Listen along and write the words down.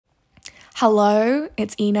Hello,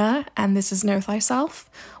 it's Ina, and this is Know Thyself.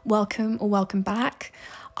 Welcome or welcome back.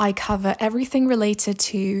 I cover everything related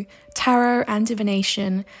to tarot and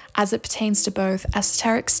divination as it pertains to both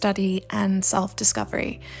esoteric study and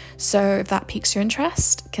self-discovery. So if that piques your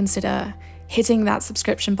interest, consider hitting that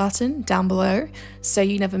subscription button down below so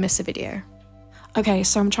you never miss a video. Okay,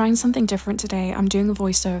 so I'm trying something different today. I'm doing a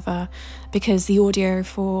voiceover because the audio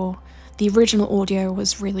for the original audio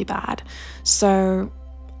was really bad. So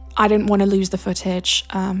I didn't want to lose the footage.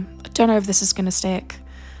 I don't know if this is going to stick,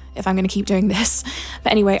 if I'm going to keep doing this.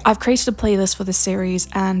 But anyway, I've created a playlist for this series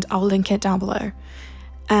and I'll link it down below.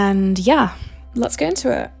 And yeah, let's get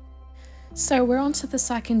into it. So we're on to the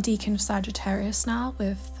second Decan of Sagittarius now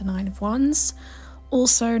with the Nine of Wands,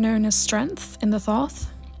 also known as Strength in the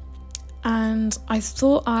Thoth. And I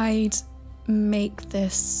thought I'd make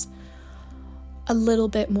this a little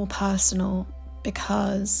bit more personal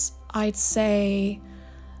because I'd say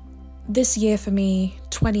this year for me,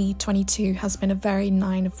 2022, has been a very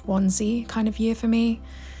Nine of Wandsy kind of year for me.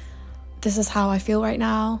 This is how I feel right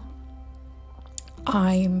now.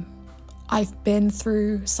 I've been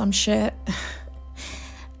through some shit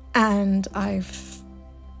and I've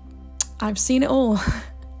seen it all.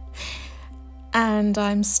 And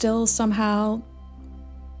I'm still somehow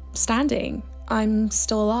standing. I'm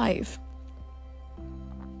still alive.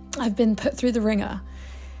 I've been put through the ringer.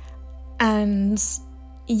 And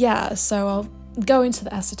yeah, so I'll go into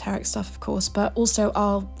the esoteric stuff, of course, but also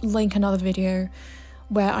I'll link another video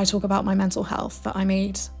where I talk about my mental health that I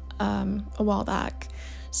made a while back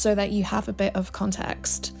so that you have a bit of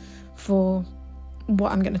context for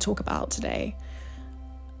what I'm going to talk about today.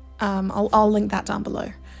 I'll link that down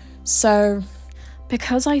below. So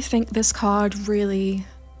because I think this card really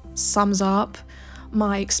sums up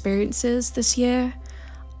my experiences this year,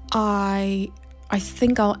 I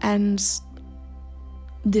think I'll end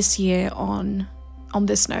this year on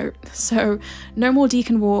this note. So no more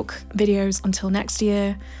Decan Walk videos until next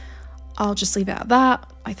year. I'll just leave it at that.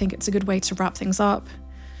 I think it's a good way to wrap things up.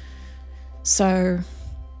 So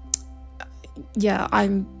yeah,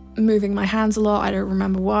 I'm moving my hands a lot. I don't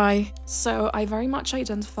remember why. So I very much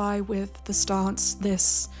identify with the stance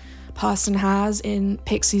this person has in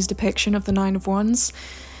Pixie's depiction of the Nine of Wands.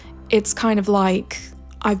 It's kind of like,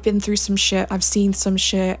 I've been through some shit, I've seen some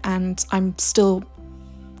shit, and I'm still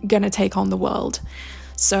gonna take on the world.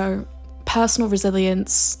 So personal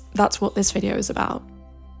resilience, that's what this video is about.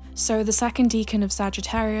 So the second Decan of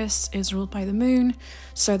Sagittarius is ruled by the moon,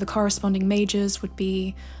 so the corresponding majors would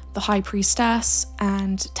be the High Priestess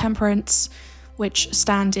and Temperance, which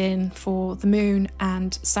stand in for the moon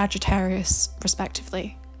and Sagittarius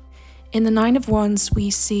respectively. In the Nine of Wands, we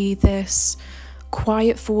see this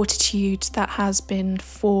quiet fortitude that has been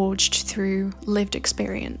forged through lived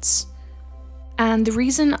experience. And the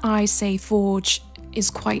reason I say forge is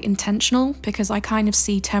quite intentional because I kind of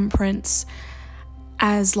see Temperance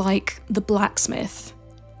as like the blacksmith,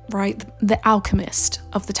 right? The alchemist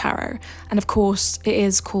of the tarot. And of course,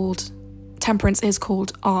 Temperance is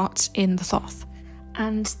called art in the Thoth.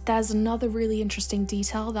 And there's another really interesting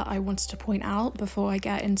detail that I wanted to point out before I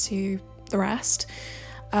get into the rest.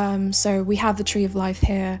 So we have the Tree of Life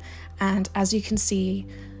here, and as you can see,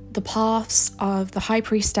 the paths of the High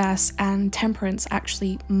Priestess and Temperance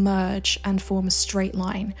actually merge and form a straight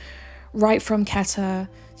line, right from Keter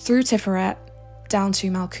through Tiferet down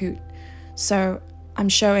to Malkut. So I'm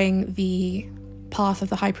showing the path of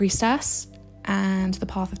the High Priestess and the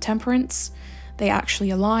path of Temperance. They actually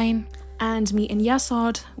align and meet in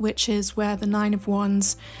Yesod, which is where the Nine of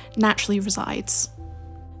Wands naturally resides.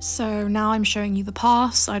 So now I'm showing you the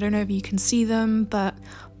paths. I don't know if you can see them, but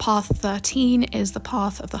path 13 is the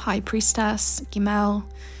path of the High Priestess,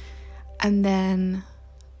 Gimel, and then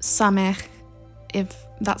Samech, if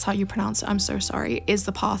that's how you pronounce it, I'm so sorry, is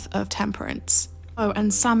the path of Temperance. Oh, and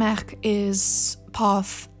Samech is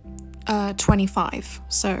path 25,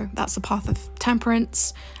 so that's the path of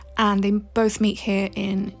Temperance, and they both meet here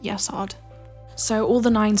in Yesod. So all the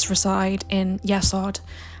nines reside in Yesod,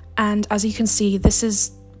 and as you can see, this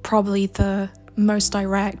is probably the most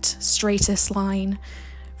direct, straightest line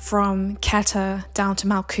from Keter down to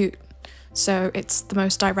Malkut. So it's the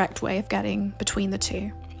most direct way of getting between the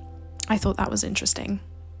two. I thought that was interesting.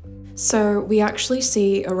 So we actually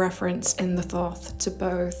see a reference in the Thoth to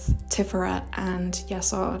both Tiferet and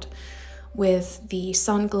Yesod, with the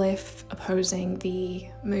sun glyph opposing the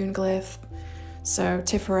moon glyph. So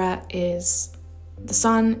Tiferet is the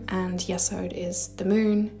sun and Yesod is the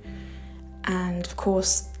moon. And of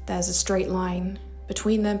course, there's a straight line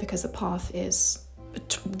between them because the path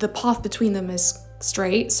between them is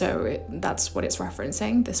straight, so that's what it's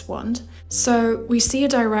referencing, this wand. So we see a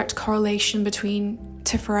direct correlation between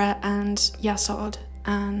Tiferet and Yesod,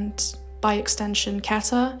 and by extension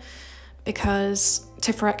Keter, because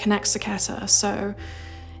Tiferet connects to Keter. So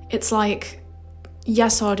it's like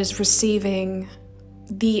Yesod is receiving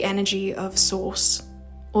the energy of Source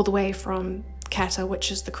all the way from Keter,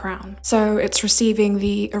 which is the crown. So it's receiving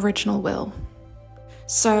the original will.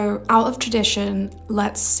 So out of tradition,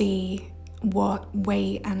 let's see what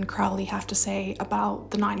Waite and Crowley have to say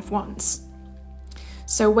about the Nine of Wands.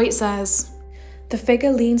 So Waite says, "The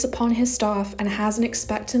figure leans upon his staff and has an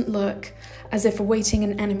expectant look as if awaiting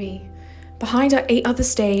an enemy. Behind are 8 other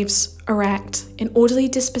staves, erect, in orderly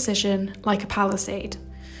disposition like a palisade."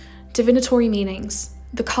 Divinatory meanings.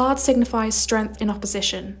 The card signifies strength in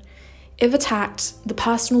opposition. If attacked, the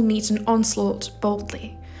person will meet an onslaught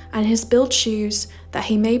boldly, and his build shews that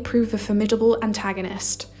he may prove a formidable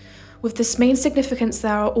antagonist. With this main significance,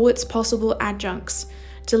 there are all its possible adjuncts: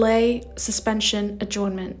 delay, suspension,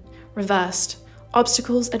 adjournment, reversed,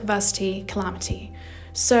 obstacles, adversity, calamity.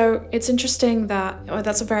 So it's interesting that,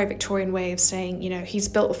 that's a very Victorian way of saying, you know, he's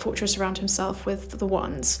built a fortress around himself with the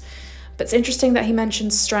wands. But it's interesting that he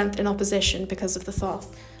mentions strength in opposition because of the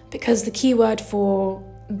Thoth. Because the key word for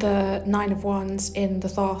the Nine of Wands in the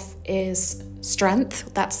Thoth is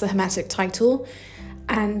strength. That's the Hermetic title.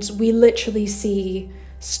 And we literally see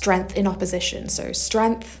strength in opposition. So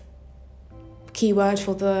strength, keyword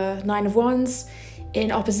for the Nine of Wands.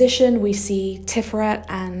 In opposition, we see Tiferet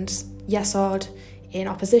and Yesod. In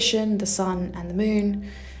opposition, the sun and the moon.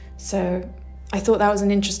 So I thought that was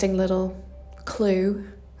an interesting little clue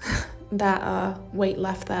that Waite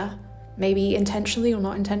left there. Maybe intentionally or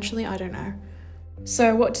not intentionally, I don't know.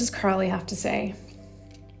 So what does Crowley have to say?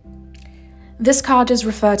 This card is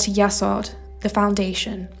referred to Yesod, the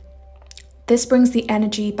foundation. This brings the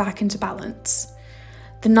energy back into balance.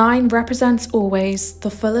 The 9 represents always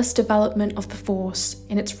the fullest development of the force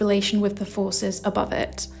in its relation with the forces above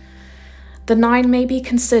it. The 9 may be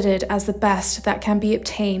considered as the best that can be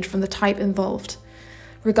obtained from the type involved,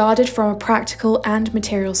 regarded from a practical and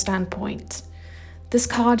material standpoint. This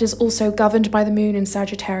card is also governed by the moon in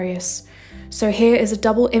Sagittarius, so here is a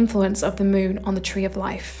double influence of the moon on the tree of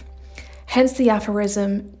life. Hence the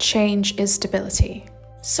aphorism, change is stability.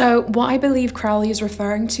 So what I believe Crowley is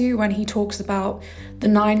referring to when he talks about the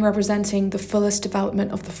 9 representing the fullest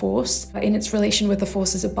development of the force in its relation with the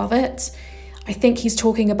forces above it, I think he's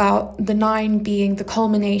talking about the 9 being the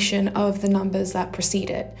culmination of the numbers that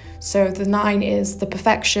precede it. So the 9 is the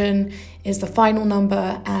perfection, is the final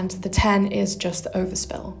number, and the 10 is just the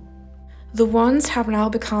overspill. The wands have now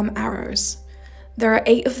become arrows. There are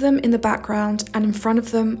 8 of them in the background, and in front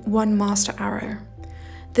of them 1 master arrow.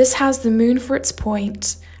 This has the moon for its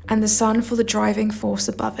point, and the sun for the driving force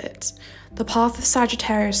above it. The path of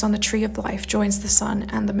Sagittarius on the tree of life joins the sun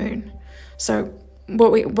and the moon. So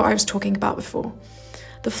what I was talking about before.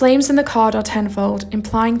 The flames in the card are tenfold,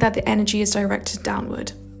 implying that the energy is directed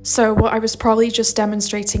downward. So what I was probably just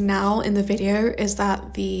demonstrating now in the video is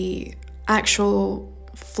that the actual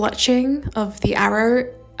fletching of the arrow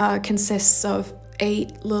consists of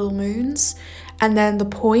 8 little moons, and then the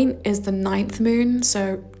point is the 9th moon,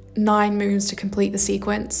 so 9 moons to complete the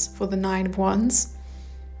sequence for the 9 of Wands.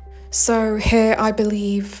 So here I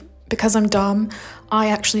believe, because I'm dumb, I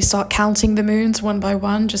actually start counting the moons one by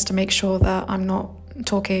one just to make sure that I'm not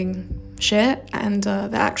talking shit, and there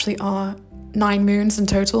actually are 9 moons in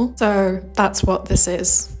total. So that's what this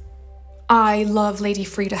is. I love Lady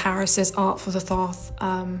Frida Harris's art for the Thoth.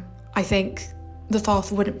 I think the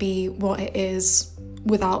Thoth wouldn't be what it is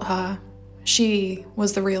without her. She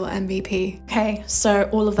was the real MVP. Okay, so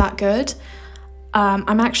all of that good.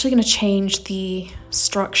 I'm actually going to change the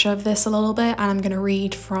structure of this a little bit, and I'm going to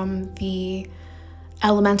read from the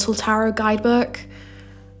Elemental Tarot guidebook.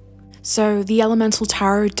 So the Elemental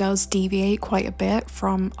Tarot does deviate quite a bit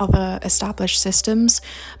from other established systems,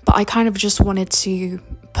 but I kind of just wanted to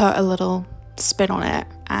put a little spin on it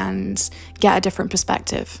and get a different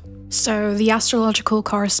perspective. So the astrological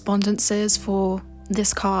correspondences for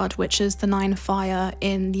this card, which is the 9 of Fire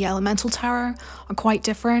in the Elemental Tarot, are quite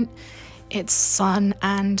different. It's Sun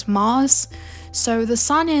and Mars. So the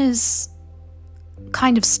Sun is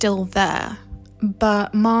kind of still there,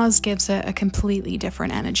 but Mars gives it a completely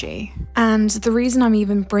different energy. And the reason I'm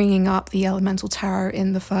even bringing up the Elemental Tarot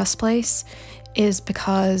in the first place is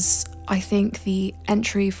because I think the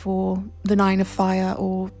entry for the 9 of Fire,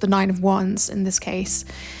 or the 9 of Wands in this case,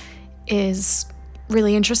 is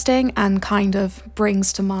really interesting and kind of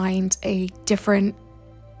brings to mind a different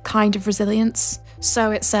kind of resilience.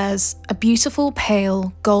 So it says, a beautiful,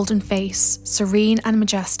 pale, golden face, serene and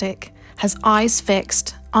majestic, has eyes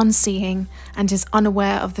fixed, unseeing, and is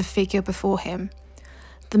unaware of the figure before him.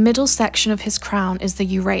 The middle section of his crown is the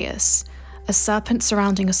uraeus, a serpent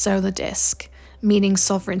surrounding a solar disk, meaning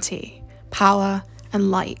sovereignty, power,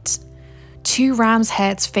 and light. 2 ram's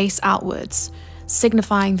heads face outwards,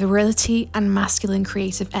 signifying virility and masculine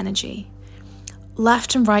creative energy.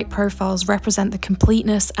 Left and right profiles represent the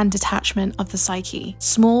completeness and detachment of the psyche.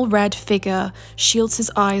 Small red figure shields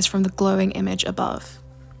his eyes from the glowing image above.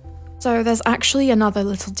 So there's actually another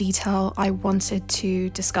little detail I wanted to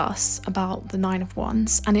discuss about the Nine of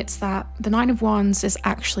Wands, and it's that the Nine of Wands is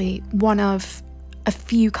actually one of a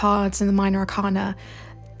few cards in the Minor Arcana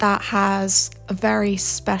that has a very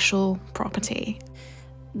special property.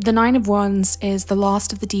 The Nine of Wands is the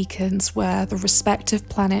last of the decans where the respective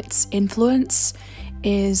planet's influence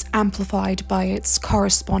is amplified by its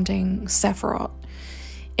corresponding Sephiroth.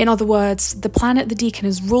 In other words, the planet the decan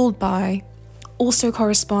is ruled by also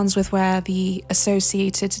corresponds with where the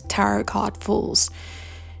associated tarot card falls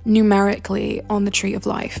numerically on the tree of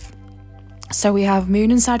life. So we have Moon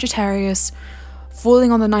in Sagittarius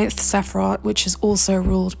falling on the 9th Sephiroth, which is also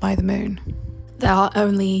ruled by the moon. There are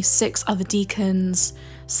only 6 other decans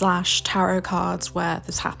 / tarot cards where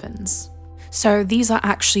this happens. So these are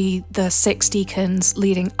actually the 6 decans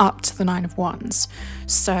leading up to the Nine of Wands.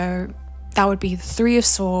 So that would be the 3 of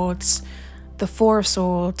Swords, the 4 of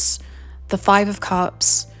Swords, the 5 of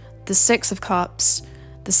Cups, the 6 of Cups,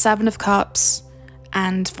 the 7 of Cups,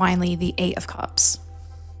 and finally the 8 of Cups.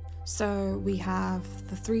 So we have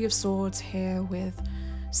the 3 of Swords here with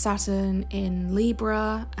Saturn in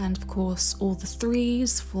Libra, and of course all the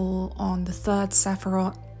 3s fall on the 3rd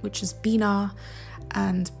Sephiroth, which is Binah,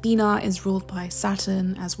 and Binah is ruled by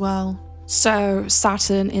Saturn as well. So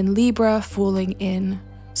Saturn in Libra falling in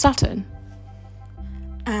Saturn.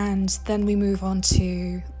 And then we move on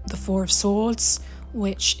to the 4 of Swords,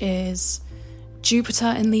 which is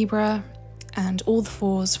Jupiter in Libra, and all the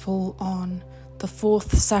 4s fall on the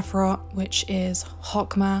 4th Sephiroth, which is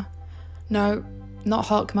Chokmah. No, not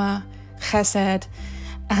Chokmah, Chesed,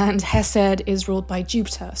 and Chesed is ruled by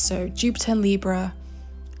Jupiter. So Jupiter in Libra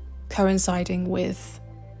coinciding with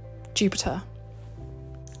Jupiter.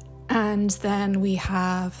 And then we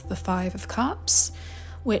have the 5 of Cups,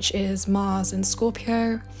 which is Mars in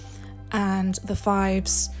Scorpio, and the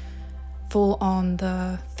 5s fall on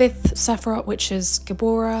the 5th Sephiroth, which is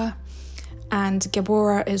Gabora, and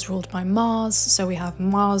Gabora is ruled by Mars, so we have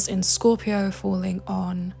Mars in Scorpio falling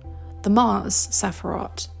on the Mars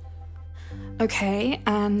Sephiroth. Okay,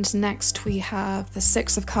 and next we have the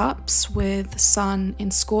 6 of Cups with Sun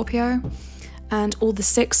in Scorpio, and all the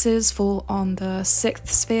 6s fall on the 6th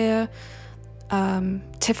sphere,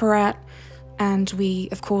 Tiferet, and we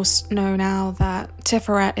of course know now that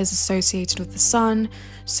Tiferet is associated with the Sun,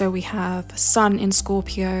 so we have Sun in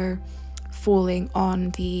Scorpio falling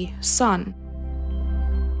on the Sun.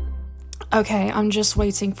 Okay, I'm just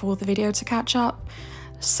waiting for the video to catch up.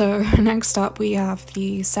 So next up we have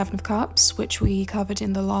the 7 of Cups, which we covered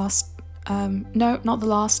in the last,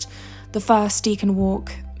 the first Decan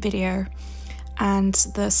Walk video. And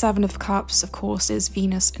the 7 of Cups, of course, is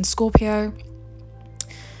Venus in Scorpio.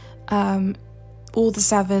 All the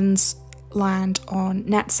 7s land on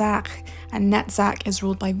Netzach, and Netzach is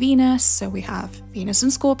ruled by Venus, so we have Venus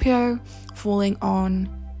in Scorpio falling on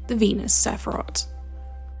the Venus Sephiroth.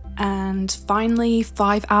 And finally,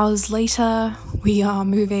 5 hours later, we are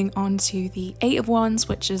moving on to the 8 of Wands,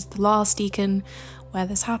 which is the last decan where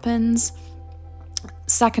this happens.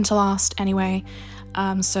 Second to last, anyway.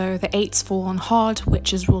 So the 8s fall on Hod,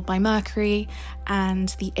 which is ruled by Mercury, and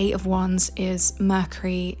the 8 of Wands is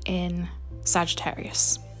Mercury in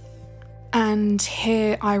Sagittarius. And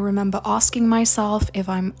here I remember asking myself if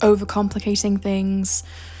I'm overcomplicating things.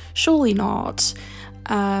 Surely not.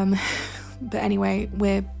 But anyway,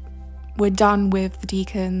 we're done with the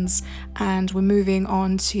decans and we're moving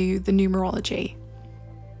on to the numerology.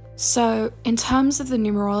 So in terms of the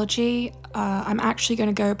numerology, I'm actually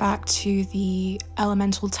going to go back to the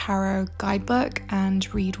Elemental Tarot guidebook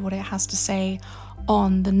and read what it has to say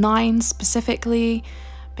on the 9 specifically,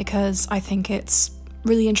 because I think it's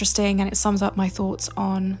really interesting and it sums up my thoughts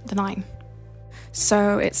on the 9.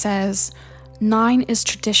 So it says, 9 is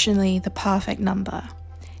traditionally the perfect number.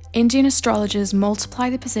 Indian astrologers multiply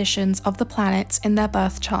the positions of the planets in their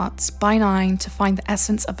birth charts by 9 to find the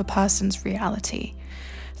essence of a person's reality.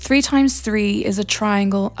 3 times 3 is a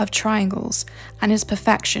triangle of triangles and is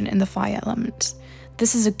perfection in the fire element.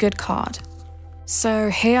 This is a good card. So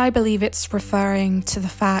here I believe it's referring to the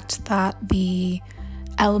fact that the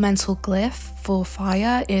elemental glyph for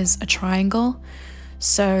fire is a triangle,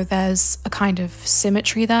 so there's a kind of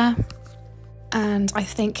symmetry there. And I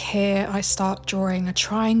think here I start drawing a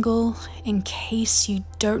triangle. In case you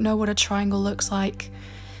don't know what a triangle looks like,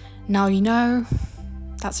 now you know,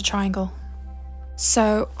 that's a triangle.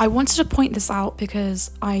 So I wanted to point this out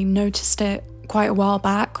because I noticed it quite a while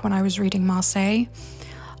back when I was reading Marseille.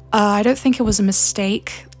 I don't think it was a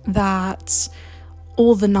mistake that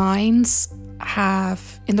all the nines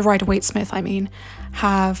have, in the Rider-Waite-Smith I mean,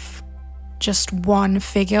 have just one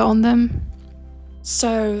figure on them.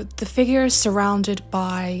 So the figure is surrounded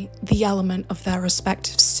by the element of their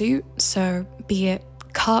respective suit, so be it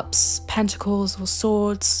cups, pentacles, or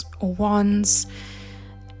swords, or wands.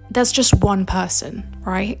 There's just one person,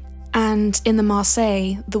 right? And in the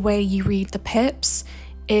Marseille, the way you read the pips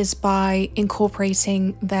is by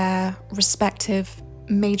incorporating their respective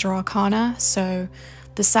major arcana. So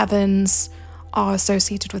the sevens are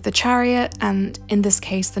associated with the Chariot, and in this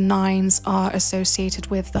case, the nines are associated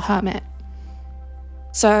with the Hermit.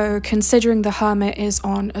 So considering the Hermit is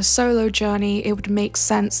on a solo journey, it would make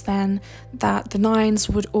sense then that the nines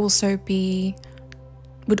would also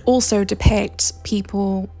depict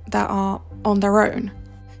people that are on their own.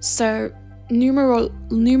 So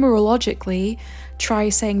numerologically, try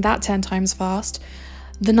saying that 10 times fast.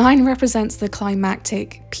 The 9 represents the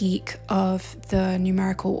climactic peak of the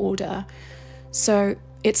numerical order. So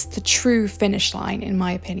it's the true finish line, in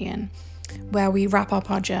my opinion, where we wrap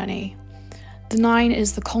up our journey. The 9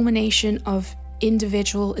 is the culmination of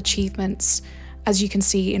individual achievements, as you can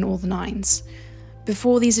see in all the 9s.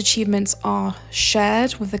 Before these achievements are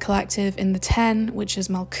shared with the collective in the 10, which is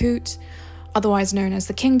Malkut, otherwise known as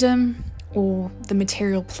the Kingdom, or the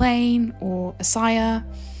material plane, or Asaya,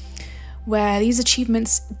 where these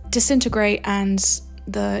achievements disintegrate and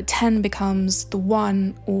the 10 becomes the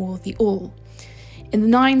 1 or the all. In the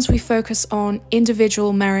 9s, we focus on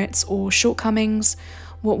individual merits or shortcomings,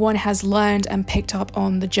 what one has learned and picked up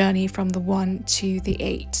on the journey from the 1 to the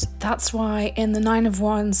 8. That's why in the 9 of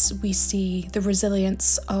Wands we see the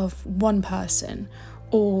resilience of one person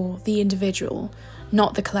or the individual,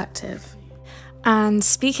 not the collective. And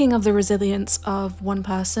speaking of the resilience of one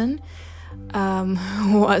person, what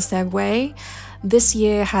a segue, this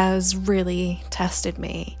year has really tested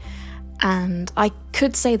me. And I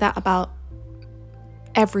could say that about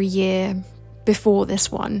every year before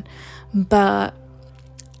this one, but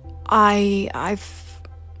I've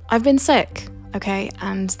been sick, okay,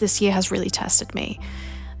 and this year has really tested me.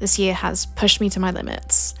 This year has pushed me to my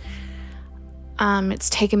limits. It's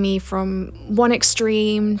taken me from one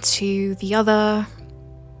extreme to the other,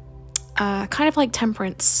 kind of like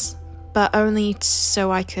temperance, but only so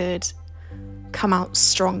I could come out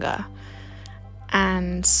stronger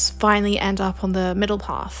and finally end up on the middle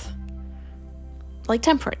path, like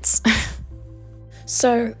temperance.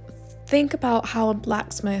 So think about how a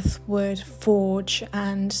blacksmith would forge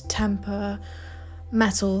and temper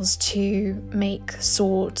metals to make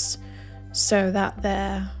swords so that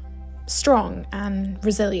they're strong and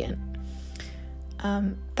resilient.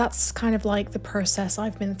 That's kind of like the process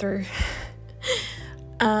I've been through.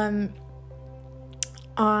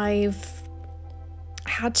 I've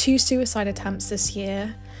had 2 suicide attempts this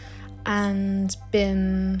year and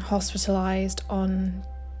been hospitalized on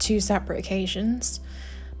 2 separate occasions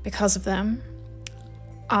because of them.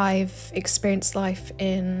 I've experienced life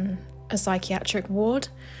in a psychiatric ward,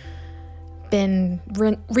 been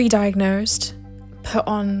re-diagnosed, put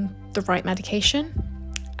on the right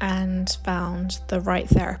medication, and found the right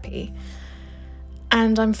therapy.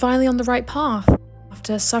 And I'm finally on the right path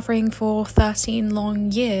after suffering for 13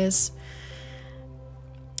 long years.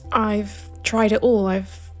 I've tried it all.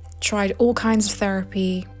 I've tried all kinds of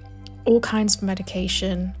therapy, all kinds of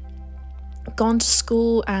medication, gone to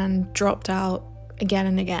school and dropped out again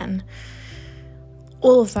and again.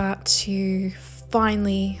 All of that to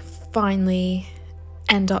finally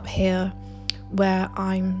end up here where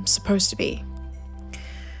I'm supposed to be.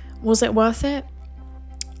 Was it worth it?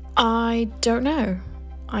 I don't know.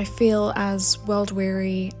 I feel as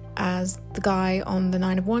world-weary as the guy on the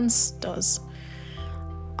 9 of Wands does.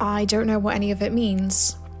 I don't know what any of it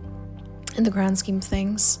means in the grand scheme of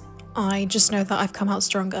things. I just know that I've come out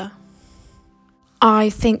stronger. I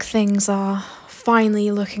think things are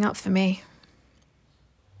finally looking up for me.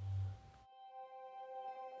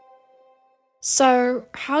 So,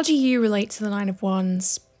 how do you relate to the 9 of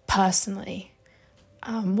Wands personally?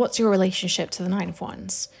 What's your relationship to the 9 of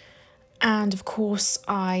Wands? And of course,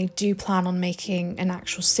 I do plan on making an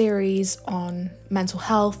actual series on mental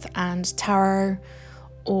health and tarot,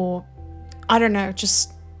 or I don't know,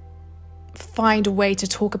 just find a way to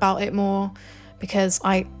talk about it more, because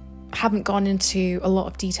I haven't gone into a lot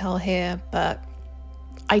of detail here, but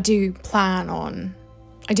I do plan on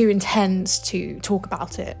I do intend to talk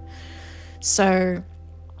about it. So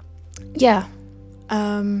yeah,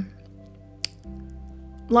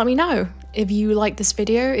 let me know if you like this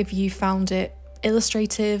video, if you found it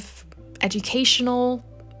illustrative, educational,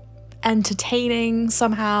 entertaining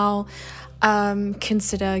somehow.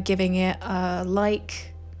 Consider giving it a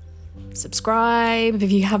like, subscribe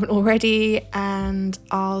if you haven't already, and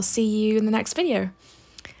I'll see you in the next video.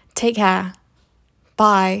 Take care.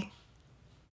 Bye.